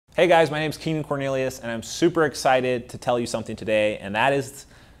Hey guys, my name is Keenan Cornelius, and I'm super excited to tell you something today, and that is,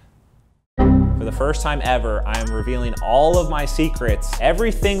 for the first time ever, I am revealing all of my secrets.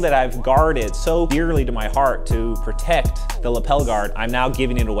 Everything that I've guarded so dearly to my heart to protect the lapel guard, I'm now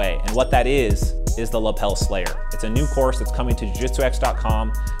giving it away. And what that is the Lapel Slayer. It's a new course that's coming to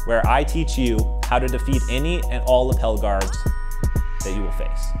jujitsux.com where I teach you how to defeat any and all lapel guards that you will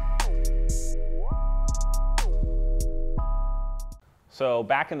face. So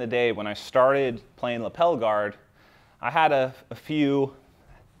back in the day when I started playing lapel guard, I had a few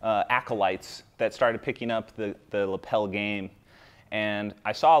acolytes that started picking up the lapel game, and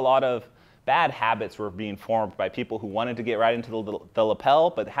I saw a lot of bad habits were being formed by people who wanted to get right into the lapel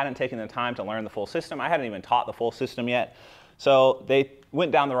but hadn't taken the time to learn the full system. I hadn't even taught the full system yet, so they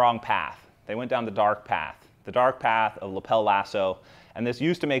went down the wrong path. They went down the dark path of Lapel Lasso, and this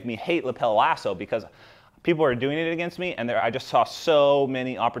used to make me hate Lapel Lasso because people are doing it against me, and I just saw so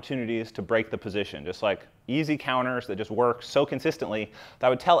many opportunities to break the position, just like easy counters that just work so consistently that I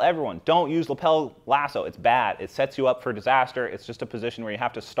would tell everyone, don't use Lapel Lasso, it's bad. It sets you up for disaster. It's just a position where you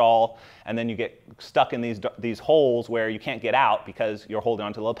have to stall, and then you get stuck in these holes where you can't get out because you're holding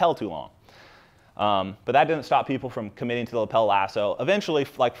onto the lapel too long. But that didn't stop people from committing to the Lapel Lasso. Eventually,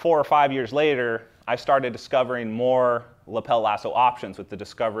 like 4 or 5 years later, I started discovering more Lapel Lasso options with the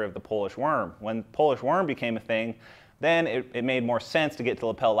discovery of the Polish worm. When Polish worm became a thing, then it made more sense to get to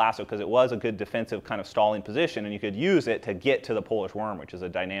Lapel Lasso because it was a good defensive kind of stalling position, and you could use it to get to the Polish worm, which is a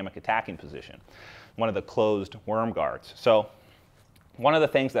dynamic attacking position, one of the closed worm guards. So one of the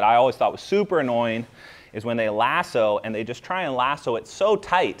things that I always thought was super annoying is when they lasso and they just try and lasso it so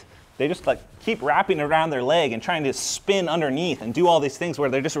tight. They just like keep wrapping it around their leg and trying to spin underneath and do all these things where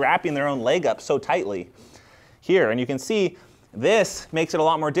they're just wrapping their own leg up so tightly here. And you can see this makes it a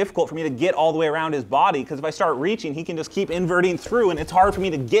lot more difficult for me to get all the way around his body, because if I start reaching, he can just keep inverting through, and it's hard for me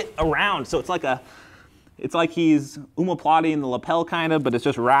to get around. So it's like he's omoplating the lapel kind of, but it's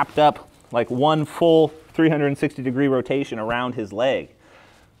just wrapped up like one full 360-degree rotation around his leg.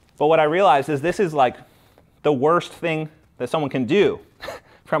 But what I realized is this is like the worst thing that someone can do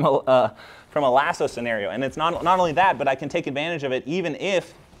from a lasso scenario. And it's not only that, but I can take advantage of it even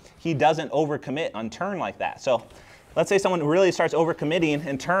if he doesn't overcommit on turn like that. So let's say someone really starts overcommitting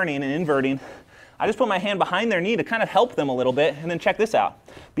and turning and inverting. I just put my hand behind their knee to kind of help them a little bit, and then check this out.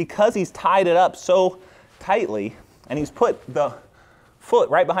 Because he's tied it up so tightly and he's put the foot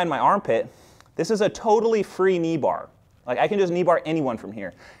right behind my armpit, this is a totally free knee bar. Like, I can just knee bar anyone from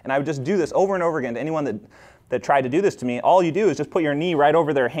here. And I would just do this over and over again to anyone that tried to do this to me. All you do is just put your knee right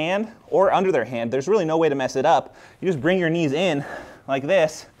over their hand or under their hand. There's really no way to mess it up. You just bring your knees in like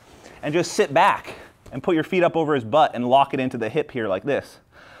this and just sit back and put your feet up over his butt and lock it into the hip here like this.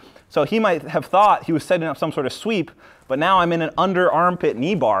 So he might have thought he was setting up some sort of sweep, but now I'm in an under armpit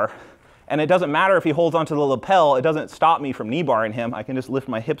knee bar, and it doesn't matter if he holds onto the lapel. It doesn't stop me from knee barring him. I can just lift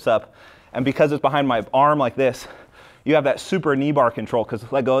my hips up, and because it's behind my arm like this, you have that super knee bar control, because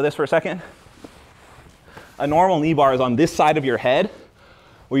let go of this for a second. A normal knee bar is on this side of your head,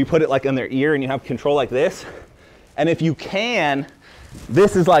 where you put it like in their ear and you have control like this. And if you can,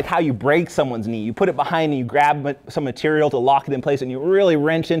 this is like how you break someone's knee. You put it behind and you grab some material to lock it in place, and you really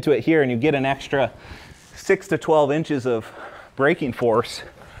wrench into it here, and you get an extra 6 to 12 inches of braking force.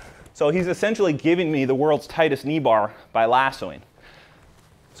 So he's essentially giving me the world's tightest knee bar by lassoing.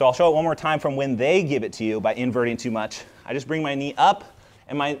 So I'll show it one more time from when they give it to you by inverting too much. I just bring my knee up,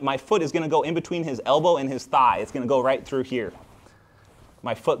 and my foot is going to go in between his elbow and his thigh. It's going to go right through here.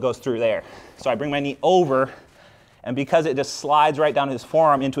 My foot goes through there. So I bring my knee over, and because it just slides right down his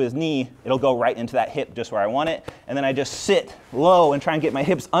forearm into his knee, it'll go right into that hip just where I want it. And then I just sit low and try and get my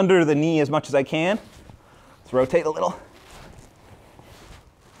hips under the knee as much as I can. Let's rotate a little.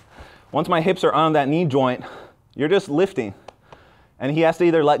 Once my hips are on that knee joint, you're just lifting. And he has to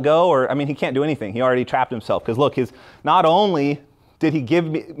either let go or, I mean, he can't do anything. He already trapped himself. Because look, not only did he give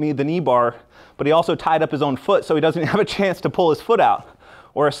me the knee bar, but he also tied up his own foot, so he doesn't have a chance to pull his foot out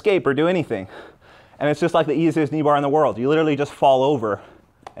or escape or do anything. And it's just like the easiest knee bar in the world. You literally just fall over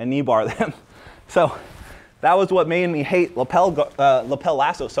and knee bar them. So that was what made me hate Lapel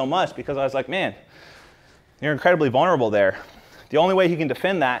Lasso so much, because I was like, man, you're incredibly vulnerable there. The only way he can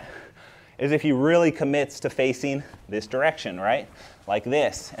defend that is if he really commits to facing this direction, right? Like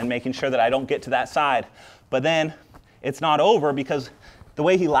this, and making sure that I don't get to that side. But then it's not over, because the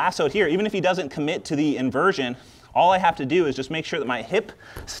way he lassoed here, even if he doesn't commit to the inversion, all I have to do is just make sure that my hip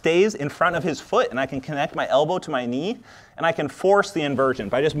stays in front of his foot, and I can connect my elbow to my knee, and I can force the inversion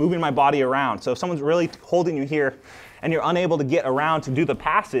by just moving my body around. So if someone's really holding you here and you're unable to get around to do the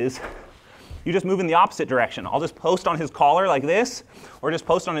passes, you just move in the opposite direction. I'll just post on his collar like this, or just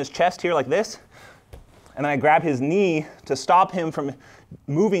post on his chest here like this. And then I grab his knee to stop him from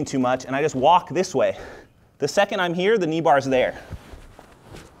moving too much, and I just walk this way. The second I'm here, the knee bar's there.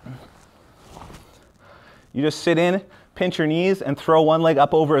 You just sit in, pinch your knees, and throw one leg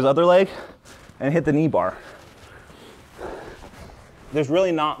up over his other leg, and hit the knee bar. There's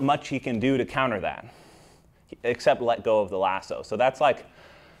really not much he can do to counter that, except let go of the lasso. So that's like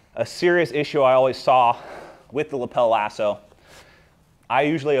a serious issue I always saw with the lapel lasso. I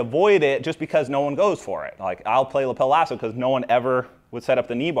usually avoid it just because no one goes for it. Like, I'll play lapel lasso because no one ever would set up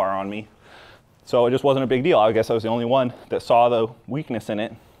the knee bar on me. So it just wasn't a big deal. I guess I was the only one that saw the weakness in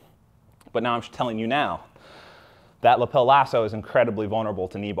it. But now I'm just telling you now, that lapel lasso is incredibly vulnerable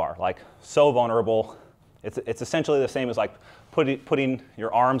to knee bar. Like, so vulnerable. It's essentially the same as like putting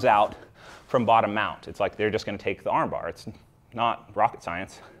your arms out from bottom mount. It's like they're just going to take the arm bar. It's not rocket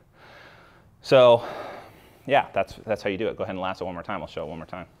science. So yeah, that's how you do it. Go ahead and lasso one more time. I'll show it one more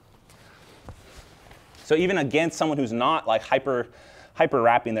time. So even against someone who's not like hyper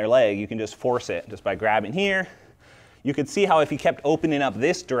wrapping their leg, you can just force it just by grabbing here. You could see how if he kept opening up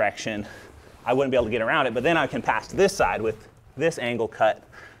this direction, I wouldn't be able to get around it, but then I can pass to this side with this angle cut,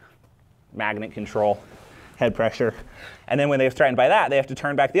 magnet control, head pressure. And then when they're threatened by that, they have to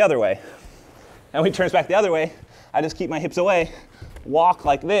turn back the other way. And when he turns back the other way, I just keep my hips away, walk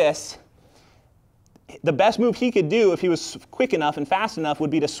like this. The best move he could do if he was quick enough and fast enough would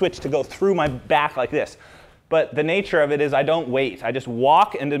be to switch to go through my back like this. But the nature of it is I don't wait. I just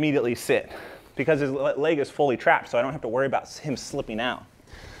walk and immediately sit because his leg is fully trapped, so I don't have to worry about him slipping out.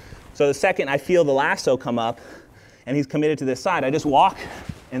 So the second I feel the lasso come up and he's committed to this side, I just walk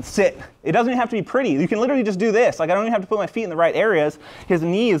and sit. It doesn't even have to be pretty. You can literally just do this. Like, I don't even have to put my feet in the right areas. His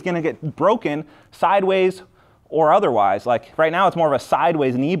knee is gonna get broken sideways or otherwise. Like right now it's more of a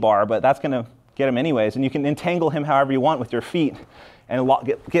sideways knee bar, but that's gonna get him anyways. And you can entangle him however you want with your feet and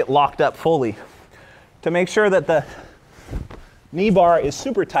get locked up fully. To make sure that the knee bar is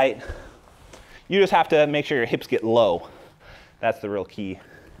super tight, you just have to make sure your hips get low. That's the real key.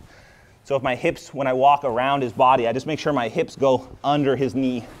 So if my hips, when I walk around his body, I just make sure my hips go under his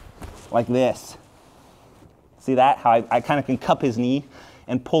knee like this. See that? How I kind of can cup his knee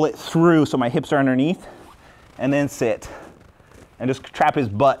and pull it through so my hips are underneath, and then sit. And just trap his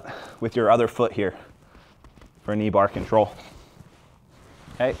butt with your other foot here for knee bar control.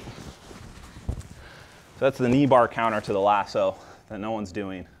 Okay? So that's the knee bar counter to the lasso that no one's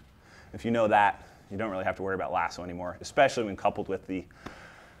doing. If you know that, you don't really have to worry about lasso anymore, especially when coupled with the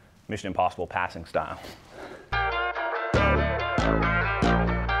Mission Impossible passing style.